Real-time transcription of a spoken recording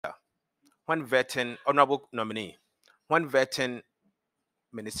when vetting honorable nominee, when vetting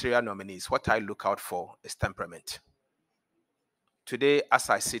ministerial nominees, what I look out for is temperament. Today, as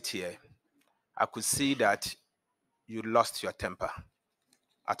I sit here, I could see that you lost your temper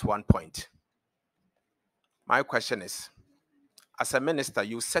at one point. My question is, as a minister,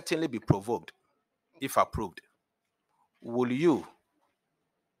 you certainly be provoked if approved. Will you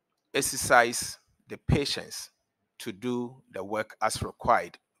exercise the patience to do the work as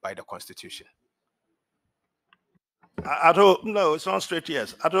required by the Constitution? No, it's not straight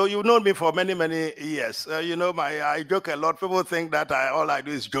yes. You've known me for many, many years. You know, I joke a lot. People think that all I do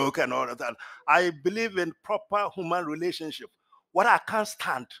is joke and all of that. I believe in proper human relationship. What I can't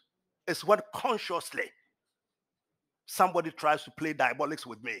stand is when consciously somebody tries to play diabolics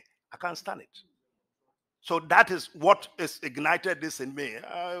with me. I can't stand it. So that is what is ignited this in me.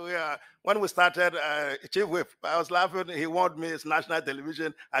 When we started, Chief Whip, I was laughing. He warned me it's national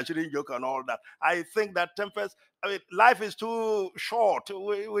television. I shouldn't joke and all that. I think that life is too short.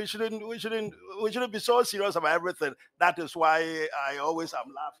 We shouldn't be so serious about everything. That is why I always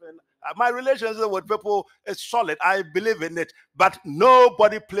am laughing. My relationship with people is solid. I believe in it, but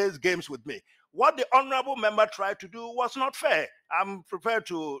nobody plays games with me. What the honorable member tried to do was not fair. I'm prepared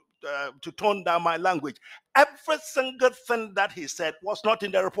to tone down my language. Every single thing that he said was not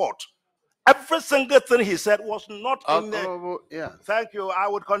in the report. Every single thing he said was not in the... Yeah. Thank you. I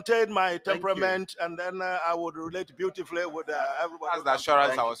would contain my temperament and then I would relate beautifully with everybody. That's the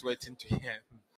assurance I was waiting to hear.